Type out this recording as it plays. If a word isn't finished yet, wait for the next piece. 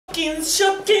Shopkins,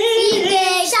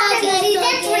 Shopkins. Shopkins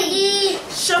season 3.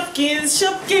 Shopkins,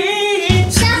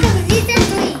 Shopkins. Shopkins season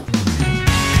 3.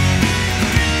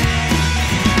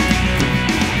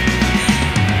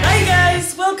 Hi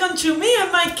guys, welcome to me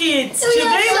and my kids. Today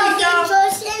we have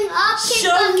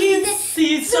Shopkins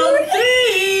season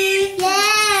 3.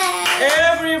 Yeah.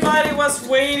 Everybody was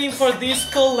waiting for this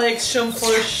collection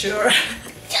for sure.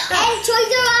 And Toys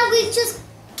R Us, we just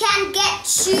can't get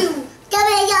 2.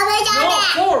 No,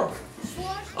 4.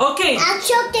 Okay.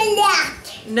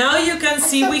 Now you can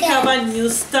see we have a new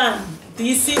stand.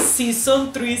 This is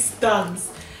season 3 stands.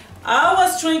 I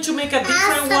was trying to make a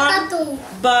different one,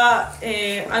 but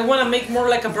I want to make more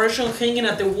like a version hanging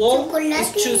at the wall.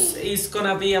 It's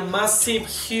gonna be a massive,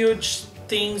 huge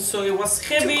thing. So it was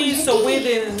heavy, so we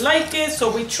didn't like it. So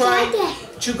we tried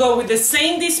to go with the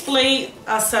same display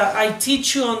as I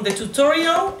teach you on the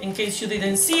tutorial, in case you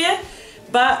didn't see it.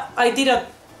 But I did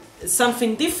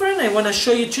something different. I want to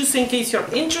show you just in case you're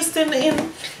interested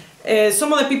in.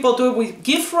 Some of the people do it with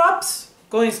gift wraps,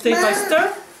 going step by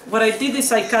step. What I did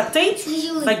is I cut tape,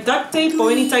 like duct tape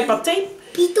or any type of tape,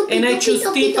 and I choose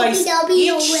tape by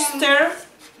each stair.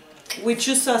 We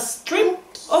choose a strip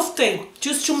of tape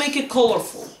just to make it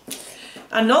colorful.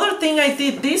 Another thing I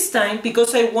did this time,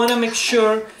 because I want to make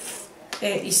sure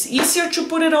it's easier to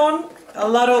put it on. A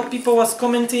lot of people was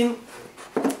commenting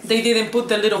they didn't put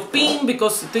the little pin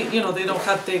because they don't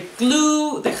have the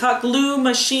hot glue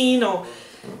machine or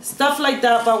stuff like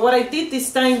that. But what I did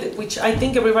this time, which I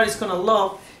think everybody's gonna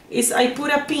love, is I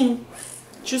put a pin,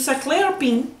 just a clear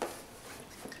pin.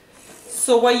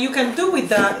 So what you can do with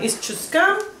that is just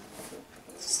come,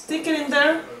 stick it in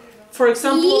there. For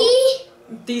example,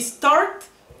 this tart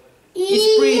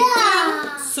is pretty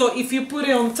thin, so if you put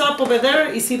it on top of it there,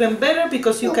 it's even better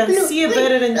because you can see it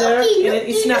better in there, and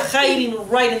it's not hiding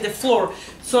right in the floor.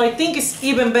 So I think it's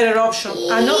even better option.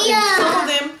 I know some of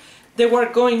them, they were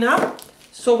going up.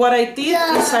 So what I did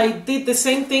is I did the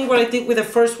same thing what I did with the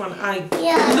first one. I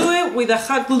glue it with a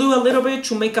hot glue a little bit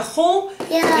to make a hole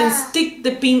and stick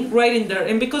the pin right in there.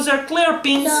 And because they're clear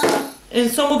pins, and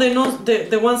some of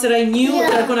the ones that I knew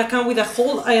that are gonna come with a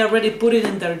hole, I already put it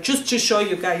in there just to show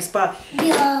you guys. But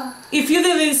if you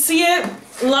didn't see it,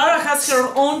 Lara has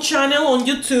her own channel on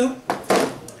YouTube,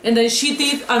 and then she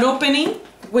did an opening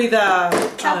with a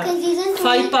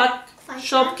 5-pack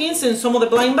Shopkins and some of the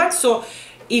blind bags. So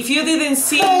if you didn't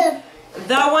see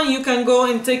that one, you can go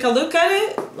and take a look at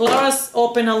it. Lara's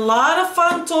opened a lot of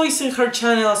fun toys in her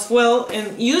channel as well,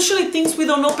 and usually things we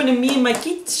don't open in me and my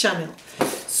kids' channel.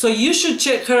 So you should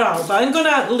check her out. But I'm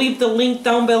gonna leave the link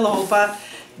down below. But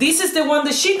this is the one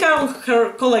that she got in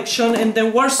her collection, and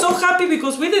then we're so happy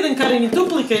because we didn't cut any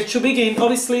duplicates to begin.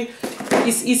 Obviously,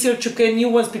 it's easier to get new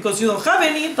ones because you don't have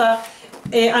any. But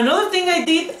another thing I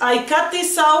did, I cut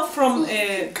this out from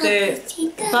the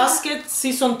basket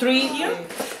season 3 here.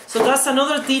 So that's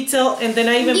another detail, and then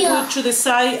I even put to the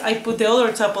side, I put the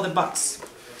other top of the box.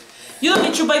 You don't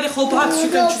need to buy the whole box, you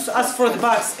can just ask for the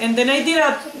box. And then I did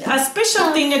a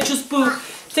special thing, I just put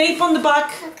tape on the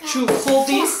back to hold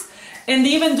this, and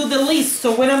even do the list.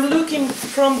 So when I'm looking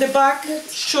from the back,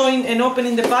 showing and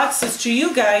opening the boxes to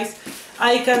you guys,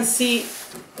 I can see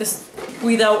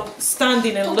without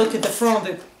standing and look at the front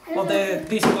of the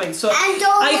display. So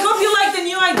I hope you like the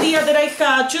new idea that I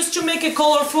had, just to make it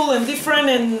colorful and different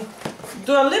and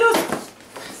do a little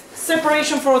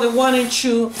separation for the 1 and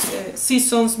 2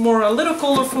 seasons, more a little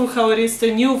colorful how it is the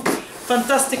new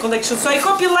fantastic collection. So I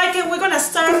hope you like it. We're gonna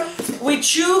start with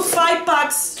 2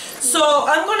 5-packs. So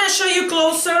I'm gonna show you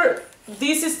closer.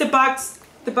 This is the bag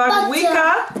we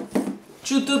got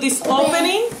to do this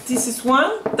opening. This is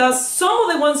one. That's some of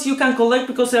the ones you can collect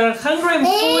because there are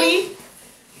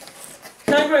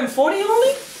 140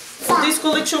 only. This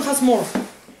collection has more.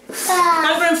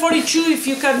 142 if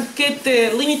you can get the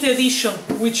limited edition,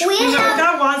 which we never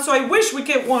got one, so I wish we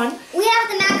get one. We have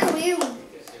the macaroon.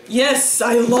 Yes,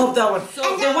 I love that one.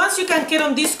 So the ones you can get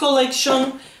on this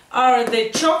collection are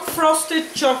the choc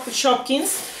frosted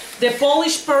Shopkins, the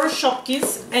polished pearl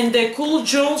Shopkins, and the cool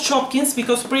jewel Shopkins,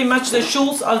 because pretty much the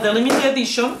jewels are the limited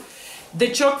edition.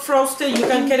 The choc frosted, you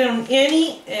can get it on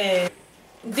any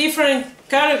different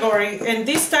category, and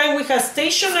this time we have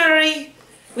stationery,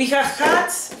 we have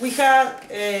hats, we have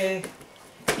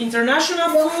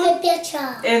international food,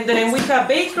 and then we have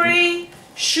bakery,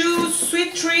 shoes,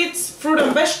 sweet treats, fruit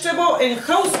and vegetable, and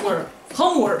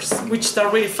homewares, which are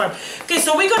really fun. Okay,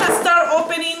 so we're gonna start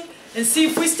opening and see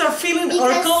if we start feeling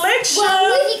our collection.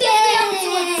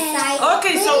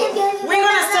 Okay, so we're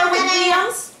gonna start with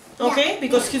Liam's, okay,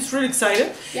 because he's really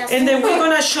excited, and then we're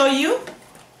gonna show you.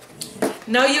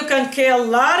 Now you can get a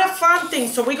lot of fun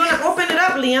things. So we're gonna open it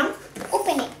up, Liam.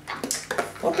 Open it.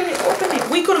 Open it, open it.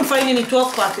 We couldn't find any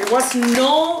 12-pack. There was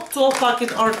no 12-pack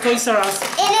in our Toys R Us.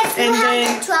 And if you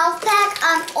have the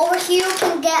 12-pack, over here you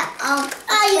can get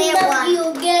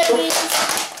you get it.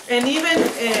 And even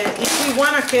if we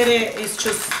want to get it, it's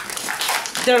just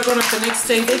they're gonna the next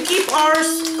day. They keep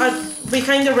ours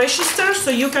behind the register, so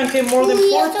you can get more than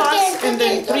 4 packs and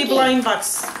then 3 blind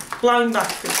bags.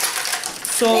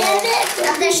 So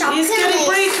it's getting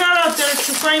pretty hard out there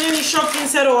to find any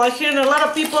Shopkins at all. I hear a lot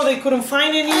of people they couldn't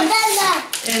find any,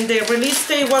 and the release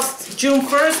date was June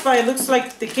 1st, but it looks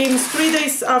like the game is 3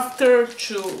 days after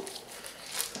to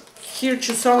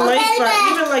Sound Lake. But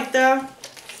even like that,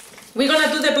 we're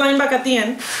gonna do the blind bag at the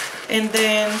end, and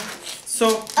then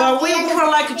but we would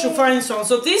like to find some.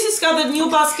 So this is how the new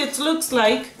basket looks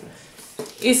like.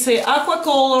 It's a aqua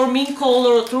color, mint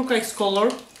color, turquoise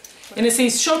color. And it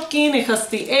says Shopkins, it has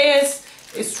the S,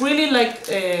 it's really like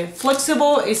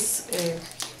flexible, it's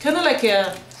kind of like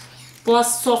a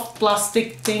soft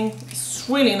plastic thing, it's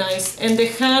really nice. And the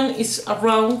hand is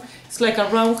round, it's like a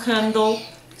round handle,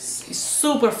 it's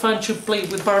super fun to play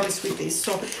with Barbies with this.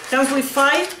 So comes with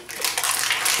 5.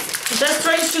 Just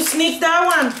trying to sneak that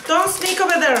one, don't sneak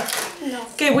over there. No.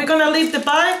 Okay, we're gonna leave the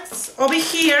bags over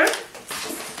here.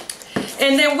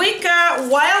 And then we got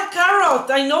Wild Carrot.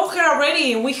 I know her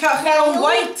already. We have her on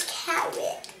white.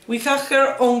 We have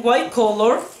her on white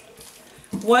color.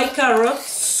 White Carrot.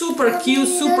 Super cute,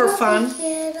 super fun.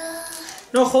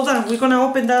 No, hold on. We're going to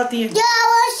open that at the end. Yeah,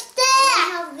 what's that? I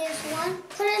have this one.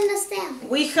 Put it in the stand.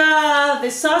 We have the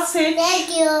sausage. Thank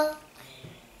you.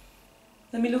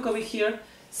 Let me look over here.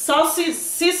 Sausage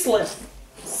sizzler.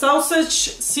 Sausage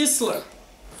sizzler.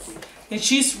 And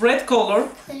she's red color.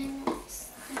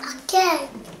 Cake.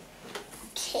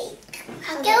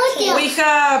 We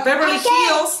have Beverly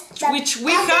Hills, which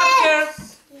we have her.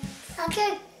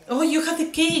 Okay. Oh, you have the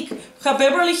cake. We have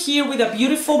Beverly here with a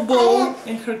beautiful bow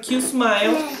and her cute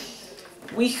smile.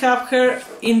 We have her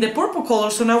in the purple color,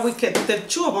 so now we get the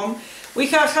 2 of them. We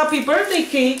have Happy Birthday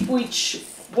cake, which,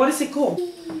 what is it called?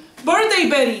 Birthday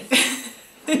Betty.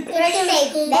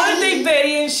 Birthday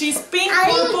Betty, and she's pink,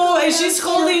 purple, and she's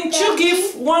holding 2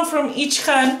 gifts, one from each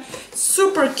hand.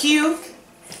 Super cute.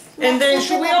 And then,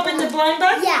 should we open the blind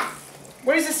bag? Yeah.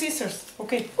 Where is the scissors?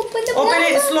 Okay. Open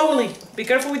it slowly. Be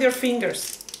careful with your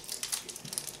fingers.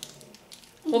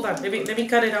 Hold on. Let me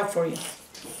cut it out for you.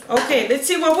 Okay, let's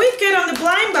see what we get on the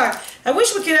blind bag. I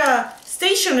wish we get a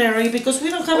stationery because we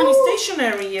don't have any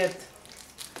stationery yet.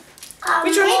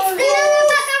 Which one?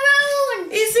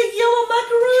 It's a yellow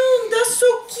macaroon. That's so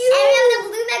cute. And the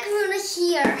blue macaroon is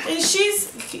here. And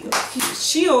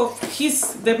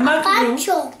he's the macaroon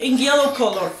in yellow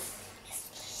color.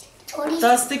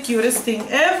 That's the cutest thing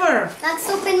ever. Let's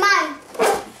open mine.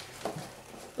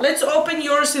 Let's open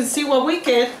yours and see what we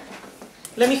get.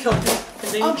 Let me help you.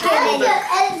 And then Okay.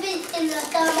 In the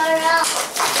camera.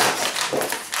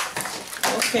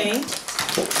 Okay.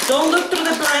 Don't look through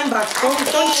the blind bag.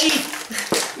 Don't cheat.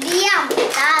 Liam,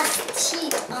 that's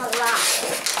cheat a lot.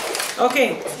 Okay,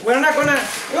 we're not gonna.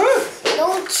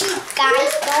 Don't cheat,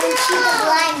 guys. Don't cheat the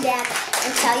blind bag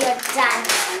until you're done.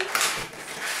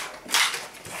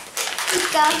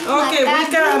 Okay,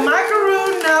 we got a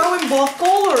macaroon now in both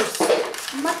colors.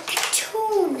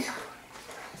 Macaroon.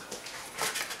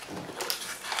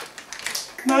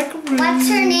 Macaroon. What's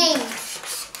her name?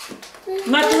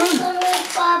 Macaroon.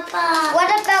 What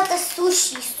about the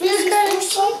sushi?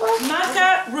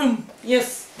 Macaroon.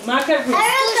 Yes, macaroon.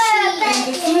 And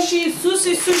the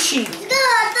sushi.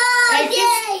 And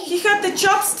he had the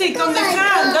chopstick on the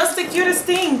hand. That's the cutest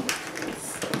thing.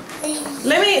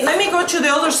 Let me go to the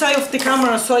other side of the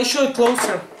camera so I show it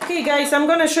closer. Okay, guys, I'm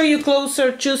gonna show you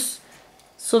closer just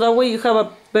so that way you have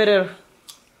a better.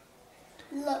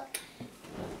 Look.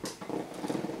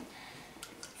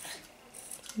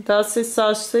 That's a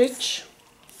sausage.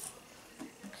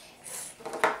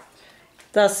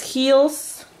 That's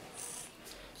heels.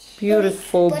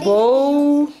 Beautiful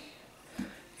bow.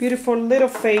 Beautiful little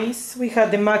face. We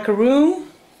have the macaroon.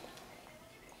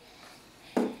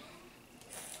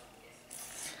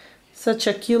 Such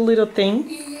a cute little thing.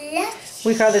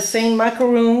 We have the same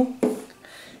macaroon,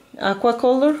 aqua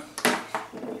color.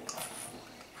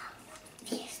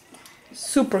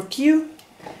 Super cute.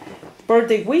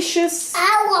 Birthday wishes.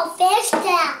 I want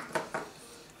fiesta.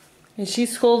 And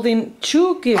she's holding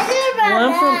 2 gifts,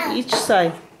 one from each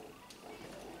side.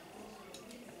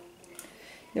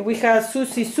 Then we have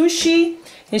sushi,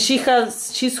 and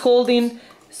she's holding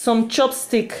some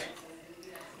chopstick.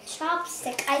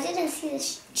 Chopstick. I didn't see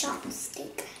this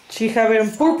chopstick. She have it in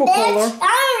purple color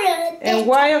and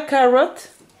wild carrot.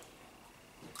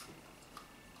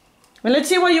 And let's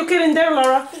see what you get in there,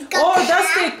 Lara. Oh,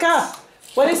 that's the cup.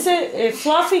 what is it? A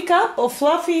fluffy cup or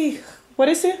fluffy, what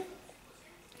is it?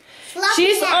 Fluffy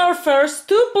She's hat. our first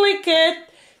duplicate.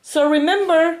 So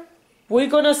remember, we're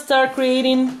gonna start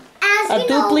creating a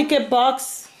duplicate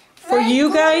box for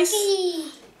you guys.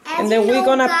 And then we're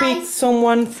gonna pick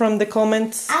someone from the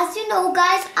comments. As you know,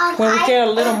 guys, when we get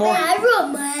a little more.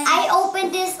 I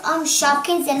opened this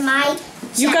Shopkins and my.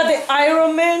 You got the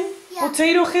Iron Man Yeah.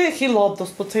 potato head. He loved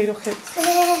those potato heads.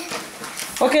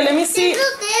 Okay, let me see.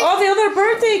 Oh, the other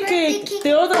birthday cake.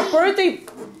 The other birthday.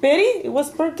 Betty? It was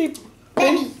birthday.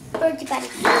 Betty. Birthday Betty.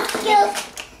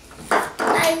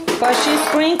 But she's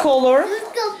green color.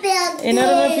 And I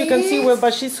don't know if you can see well,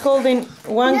 but she's holding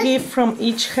one gift from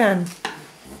each hand.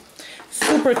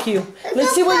 Super cute.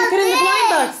 Let's see what you get in the blind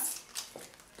bag.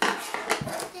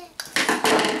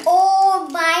 Oh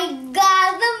my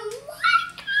God, the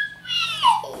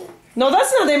microwave! No,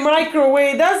 that's not the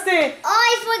microwave. That's the. Oh,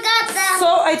 I forgot that. So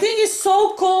I think it's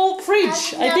so cold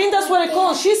fridge. I think that's what I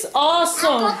call it. She's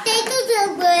awesome.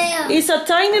 It's a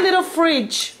tiny little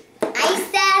fridge. I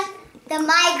said the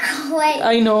microwave.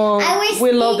 I know.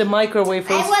 We love the microwave.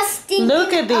 I was thinking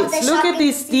Look at of this. the Look at shopping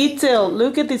this detail.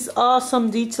 Look at this awesome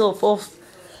detail of.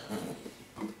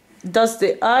 That's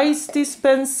the ice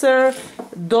dispenser.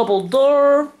 Double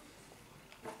door.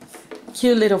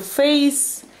 Cute little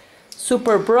face.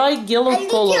 Super bright yellow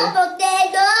color.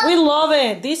 We love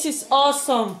it. This is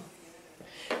awesome.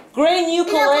 Great new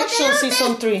collection,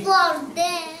 season 3.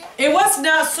 It was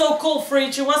not so cold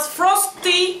fridge. It was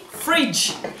frosty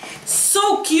fridge.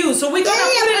 So cute. So we're gonna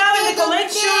put it out in the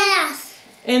collection.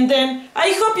 And then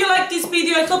I hope you like this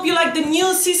video. I hope you like the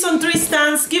new season 3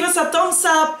 stands. Give us a thumbs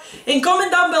up and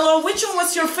comment down below which one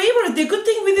was your favorite. The good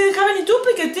thing we didn't have any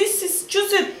duplicate. This is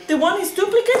just the one is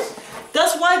duplicate.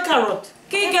 That's white carrot.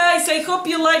 Okay guys, I hope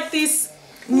you like this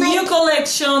new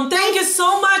collection. Thank you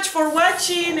so much for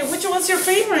watching. Which one was your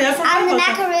favorite? I forgot the about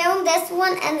that. macaroon, this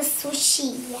one, and the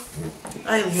sushi.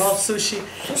 I love sushi.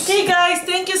 Okay guys,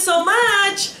 thank you so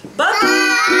much.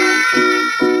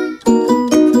 Bye.